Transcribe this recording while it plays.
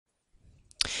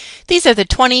These are the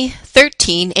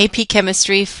 2013 AP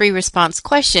Chemistry free response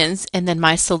questions, and then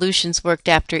my solutions worked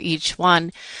after each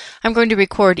one. I'm going to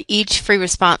record each free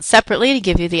response separately to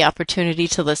give you the opportunity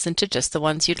to listen to just the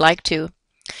ones you'd like to.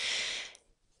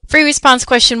 Free response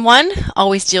question 1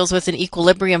 always deals with an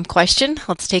equilibrium question.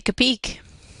 Let's take a peek.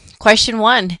 Question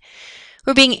 1.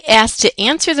 We're being asked to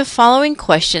answer the following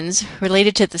questions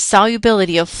related to the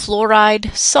solubility of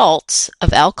fluoride salts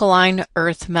of alkaline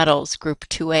earth metals, group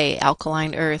 2A,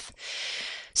 alkaline earth.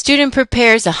 Student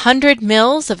prepares 100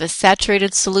 mils of a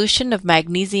saturated solution of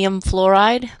magnesium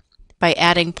fluoride by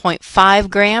adding 0.5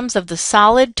 grams of the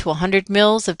solid to 100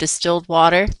 mils of distilled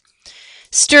water,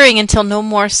 stirring until no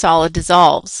more solid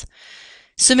dissolves.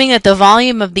 Assuming that the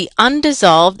volume of the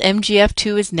undissolved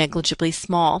MgF2 is negligibly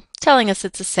small, telling us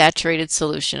it's a saturated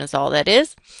solution is all that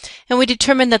is, and we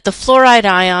determine that the fluoride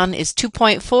ion is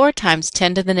 2.4 times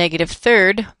 10 to the negative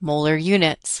third molar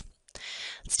units.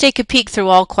 Let's take a peek through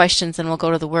all questions and we'll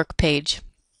go to the work page.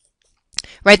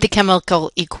 Write the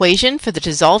chemical equation for the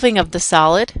dissolving of the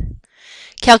solid,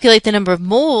 calculate the number of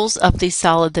moles of the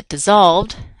solid that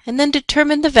dissolved, and then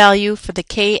determine the value for the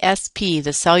KSP,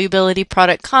 the solubility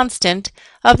product constant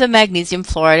of the magnesium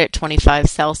fluoride at 25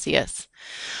 Celsius.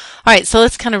 All right, so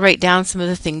let's kind of write down some of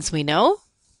the things we know.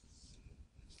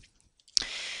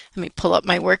 Let me pull up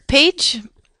my work page.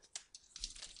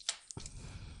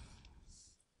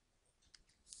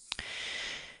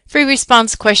 Free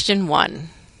response question 1.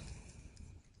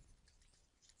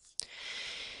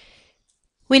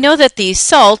 We know that the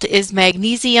salt is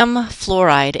magnesium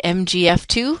fluoride,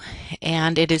 MgF2,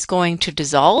 and it is going to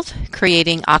dissolve,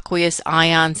 creating aqueous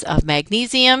ions of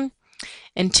magnesium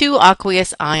and 2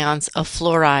 aqueous ions of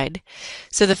fluoride.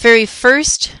 So the very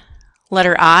first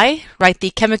letter I, write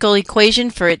the chemical equation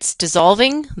for its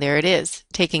dissolving. There it is,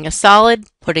 taking a solid,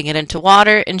 putting it into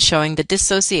water, and showing the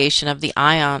dissociation of the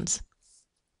ions.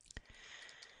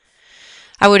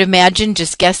 I would imagine,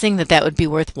 just guessing, that that would be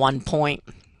worth 1 point.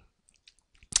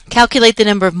 Calculate the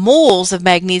number of moles of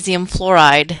magnesium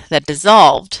fluoride that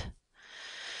dissolved.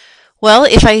 Well,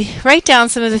 if I write down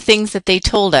some of the things that they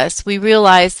told us, we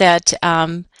realize that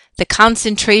the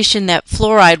concentration that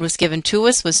fluoride was given to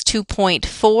us was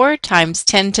 2.4 times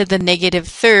 10 to the negative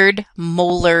third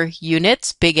molar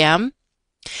units, big M.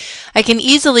 I can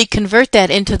easily convert that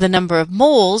into the number of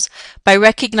moles by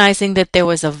recognizing that there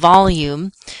was a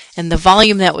volume, and the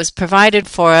volume that was provided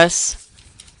for us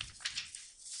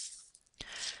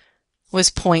was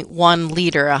 0.1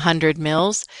 liter, 100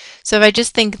 mils. So if I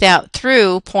just think that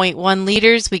through, 0.1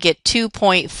 liters, we get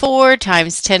 2.4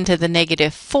 times 10 to the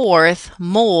negative fourth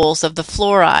moles of the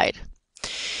fluoride.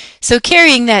 So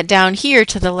carrying that down here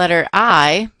to the letter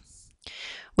I,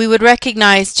 we would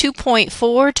recognize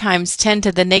 2.4 times 10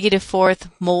 to the negative fourth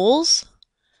moles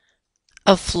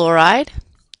of fluoride.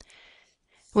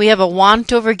 We have a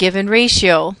want over given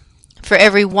ratio. For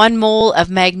every 1 mole of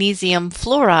magnesium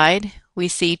fluoride, we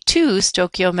see 2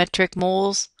 stoichiometric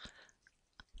moles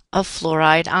of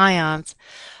fluoride ions,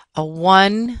 a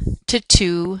 1 to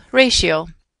 2 ratio.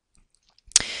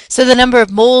 So the number of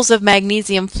moles of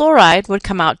magnesium fluoride would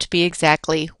come out to be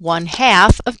exactly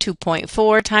 1/2 of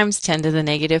 2.4 times 10 to the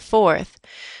negative fourth,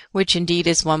 which indeed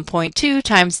is 1.2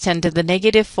 times 10 to the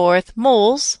negative fourth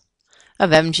moles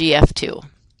of MgF2.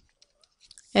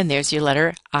 And there's your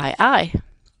letter II.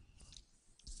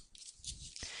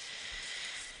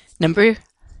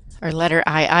 Letter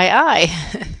III.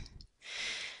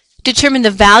 Determine the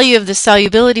value of the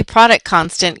solubility product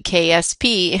constant,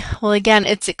 KSP. Well, again,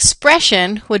 its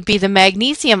expression would be the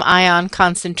magnesium ion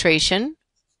concentration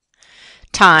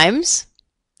times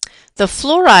the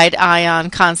fluoride ion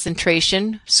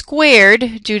concentration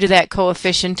squared due to that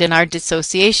coefficient in our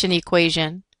dissociation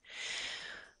equation.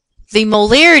 The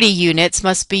molarity units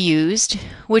must be used,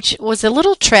 which was a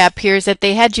little trap here, is that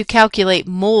they had you calculate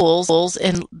moles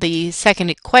in the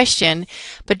second question,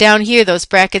 but down here those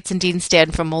brackets indeed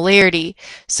stand for molarity.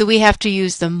 So we have to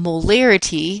use the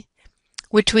molarity,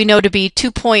 which we know to be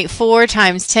 2.4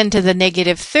 times 10 to the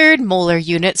negative third molar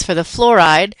units for the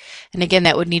fluoride, and again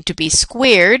that would need to be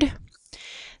squared.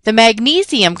 The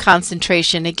magnesium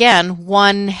concentration, again,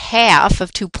 1/2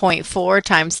 of 2.4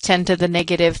 times 10 to the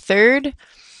negative third,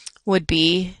 would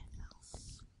be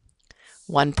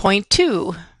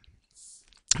 1.2.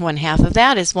 1/2 of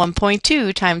that is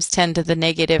 1.2 times 10 to the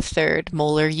negative third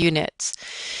molar units.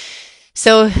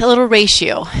 So a little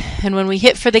ratio. And when we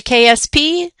hit for the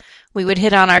KSP, we would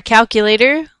hit on our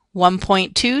calculator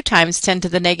 1.2 times 10 to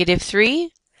the negative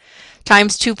 3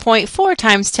 times 2.4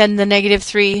 times 10 to the negative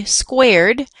 3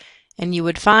 squared, and you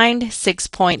would find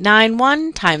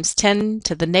 6.91 times 10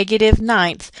 to the negative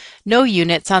ninth. No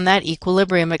units on that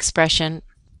equilibrium expression.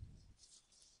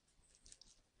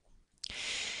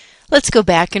 Let's go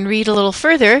back and read a little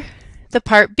further the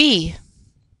part B.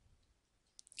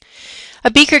 A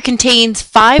beaker contains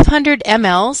 500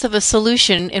 mLs of a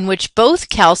solution in which both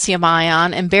calcium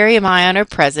ion and barium ion are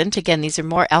present. Again, these are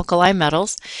more alkali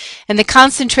metals. And the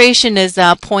concentration is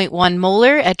 0.1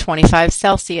 molar at 25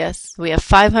 Celsius. We have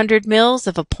 500 mils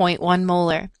of a 0.1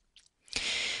 molar.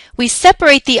 We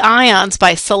separate the ions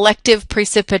by selective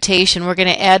precipitation. We're going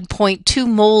to add 0.2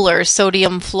 molar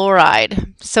sodium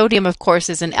fluoride. Sodium, of course,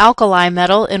 is an alkali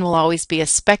metal and will always be a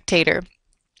spectator.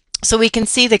 So we can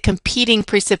see the competing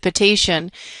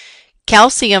precipitation,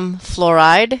 calcium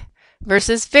fluoride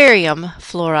versus barium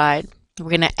fluoride. We're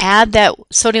going to add that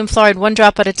sodium fluoride 1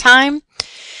 drop at a time,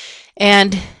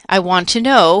 and I want to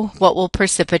know what will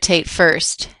precipitate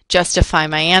first. Justify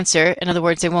my answer. In other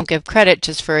words, I won't give credit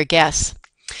just for a guess.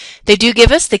 They do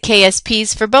give us the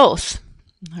KSPs for both.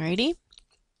 Alrighty.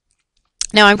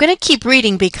 Now I'm going to keep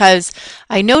reading because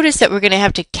I notice that we're going to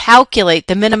have to calculate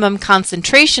the minimum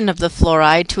concentration of the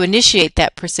fluoride to initiate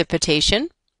that precipitation.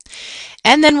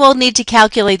 And then we'll need to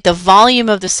calculate the volume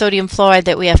of the sodium fluoride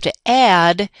that we have to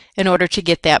add in order to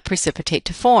get that precipitate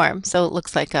to form. So it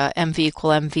looks like a MV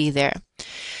equal MV there.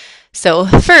 So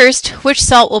first, which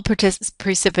salt will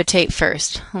precipitate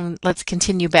first? Let's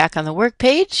continue back on the work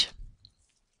page.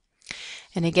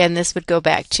 And again, this would go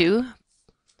back to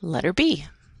letter B.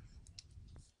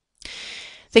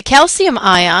 The calcium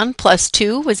ion plus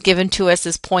 2 was given to us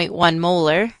as 0.1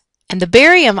 molar, and the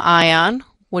barium ion,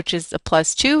 which is a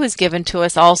plus 2, was given to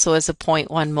us also as a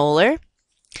 0.1 molar.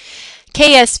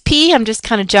 KSP, I'm just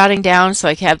kind of jotting down so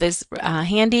I have this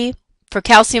handy. For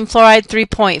calcium fluoride,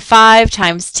 3.5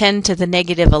 times 10 to the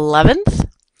negative 11th.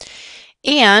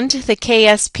 And the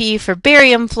KSP for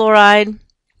barium fluoride,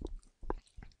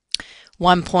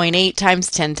 1.8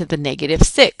 times 10 to the negative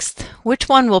 6th. Which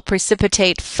one will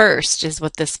precipitate first is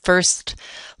what this first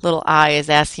little I is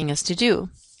asking us to do.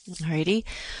 Alrighty.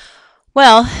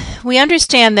 Well, we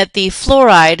understand that the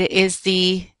fluoride is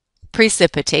the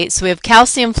precipitate. So we have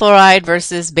calcium fluoride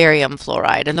versus barium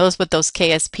fluoride, and those what those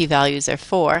KSP values are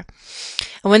for.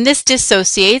 And when this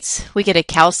dissociates, we get a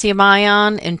calcium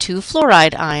ion and 2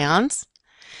 fluoride ions.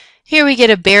 Here we get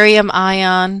a barium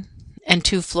ion and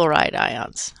 2 fluoride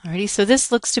ions. Alrighty, so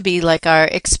this looks to be like our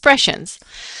expressions.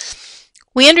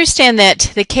 We understand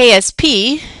that the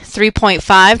KSP,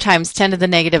 3.5 times 10 to the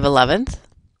negative 11th,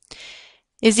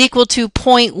 is equal to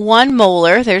 0.1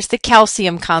 molar. There's the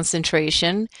calcium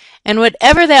concentration. And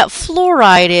whatever that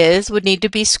fluoride is would need to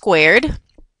be squared.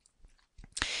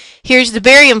 Here's the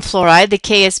barium fluoride. The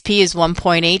KSP is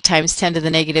 1.8 times 10 to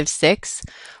the negative 6.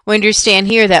 We understand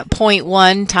here that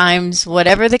 0.1 times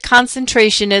whatever the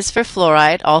concentration is for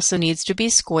fluoride also needs to be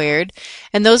squared,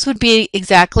 and those would be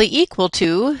exactly equal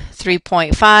to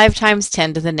 3.5 times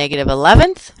 10 to the negative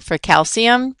 11th for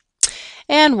calcium,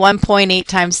 and 1.8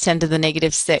 times 10 to the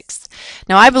negative 6th.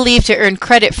 Now I believe to earn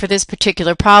credit for this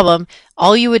particular problem,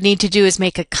 all you would need to do is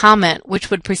make a comment which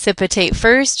would precipitate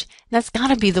first, and that's got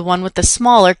to be the one with the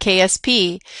smaller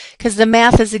KSP, because the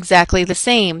math is exactly the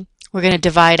same. We're going to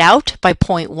divide out by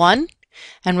 0.1,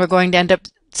 and we're going to end up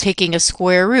taking a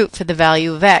square root for the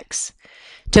value of x.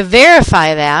 To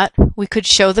verify that, we could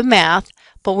show the math,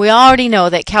 but we already know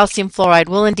that calcium fluoride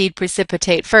will indeed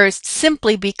precipitate first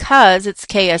simply because its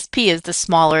KSP is the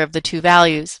smaller of the two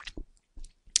values.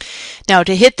 Now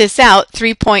to hit this out,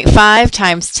 3.5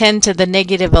 times 10 to the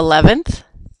negative 11th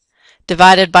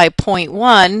divided by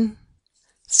 0.1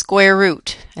 square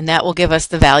root, and that will give us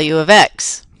the value of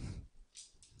x.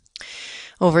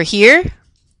 Over here,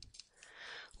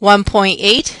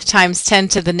 1.8 times 10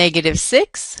 to the negative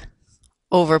 6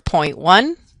 over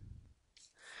 0.1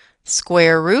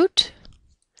 square root,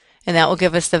 and that will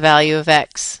give us the value of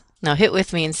x. Now hit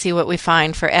with me and see what we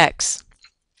find for x.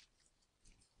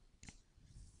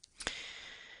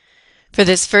 For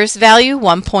this first value,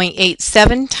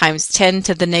 1.87 times 10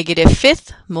 to the negative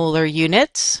 5th molar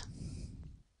units.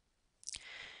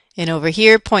 And over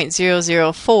here,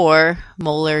 0.004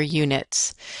 molar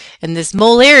units. And this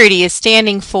molarity is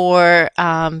standing for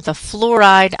the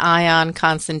fluoride ion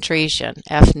concentration,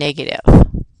 F negative.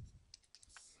 All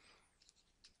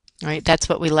right, that's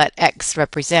what we let X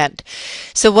represent.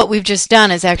 So what we've just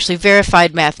done is actually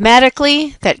verified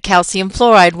mathematically that calcium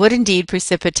fluoride would indeed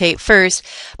precipitate first.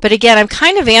 But again, I'm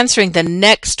kind of answering the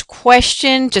next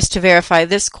question just to verify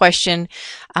this question.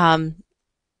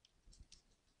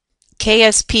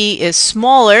 KSP is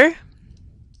smaller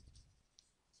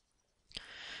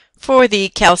for the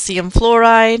calcium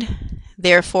fluoride,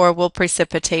 therefore will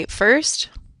precipitate first.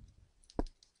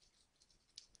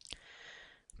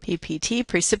 PPT,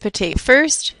 precipitate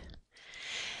first.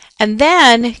 And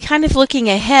then, kind of looking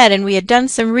ahead, and we had done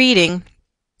some reading,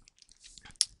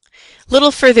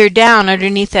 little further down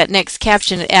underneath that next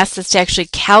caption, it asks us to actually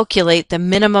calculate the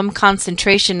minimum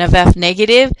concentration of F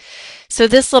negative. So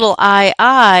this little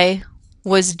II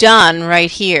was done right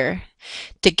here.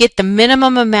 To get the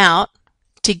minimum amount,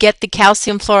 to get the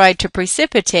calcium fluoride to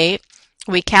precipitate,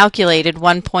 we calculated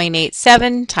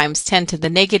 1.87 times 10 to the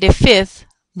negative fifth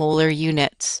molar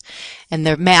units. And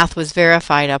the math was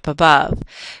verified up above.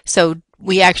 So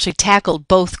we actually tackled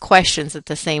both questions at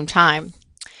the same time.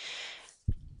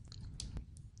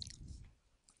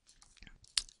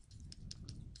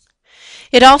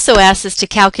 It also asks us to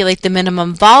calculate the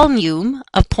minimum volume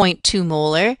of 0.2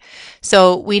 molar.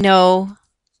 So we know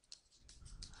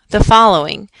the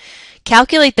following.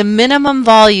 Calculate the minimum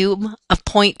volume of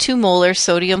 0.2 molar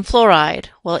sodium fluoride.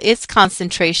 Well, its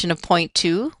concentration of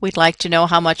 0.2, we'd like to know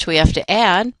how much we have to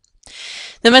add.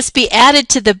 That must be added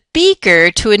to the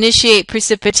beaker to initiate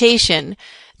precipitation.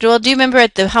 Well, do you remember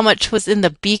how much was in the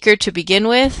beaker to begin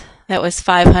with? That was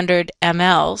 500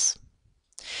 mLs.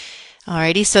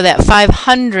 Alrighty, so that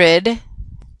 500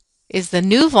 is the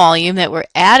new volume that we're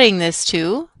adding this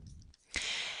to.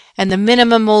 And the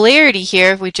minimum molarity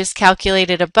here, we just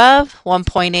calculated above,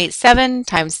 1.87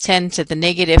 times 10 to the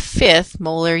negative fifth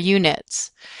molar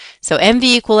units. So MV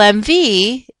equal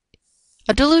MV,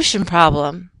 a dilution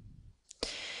problem.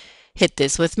 Hit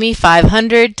this with me,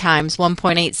 500 times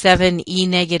 1.87 E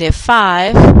negative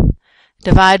 5,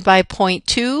 divide by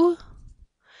 0.2,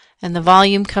 and the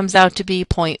volume comes out to be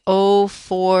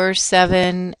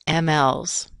 0.047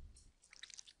 mLs.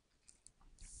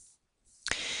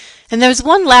 And there's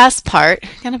one last part,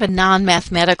 kind of a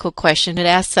non-mathematical question. It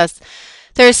asks us,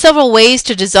 there are several ways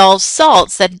to dissolve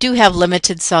salts that do have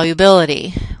limited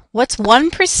solubility. What's one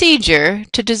procedure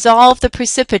to dissolve the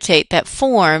precipitate that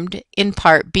formed in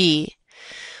part B?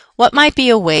 What might be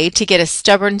a way to get a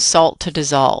stubborn salt to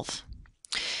dissolve?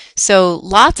 So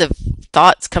lots of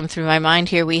thoughts come through my mind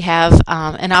here. We have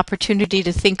an opportunity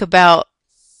to think about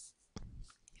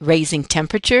raising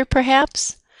temperature,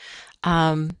 perhaps,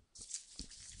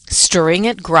 stirring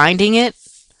it, grinding it,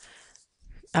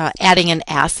 adding an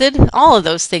acid. All of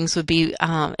those things would be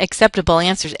acceptable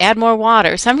answers. Add more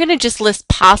water. So I'm going to just list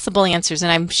possible answers,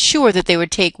 and I'm sure that they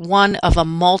would take one of a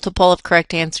multiple of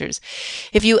correct answers.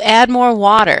 If you add more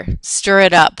water, stir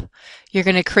it up, you're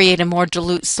going to create a more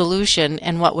dilute solution,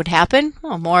 and what would happen?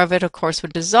 Well, more of it, of course,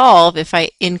 would dissolve if I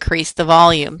increase the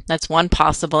volume. That's one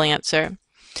possible answer.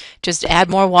 Just add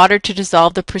more water to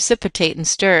dissolve the precipitate and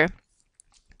stir.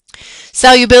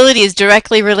 Solubility is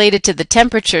directly related to the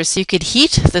temperature, so you could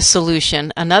heat the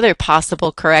solution, another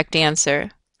possible correct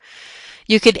answer.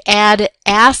 You could add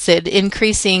acid,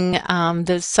 increasing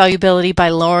the solubility by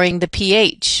lowering the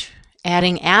pH.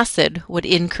 Adding acid would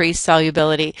increase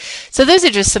solubility. So those are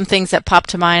just some things that pop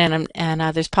to mind,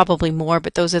 and there's probably more,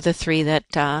 but those are the three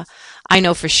that I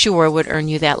know for sure would earn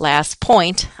you that last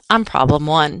point on problem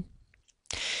 1.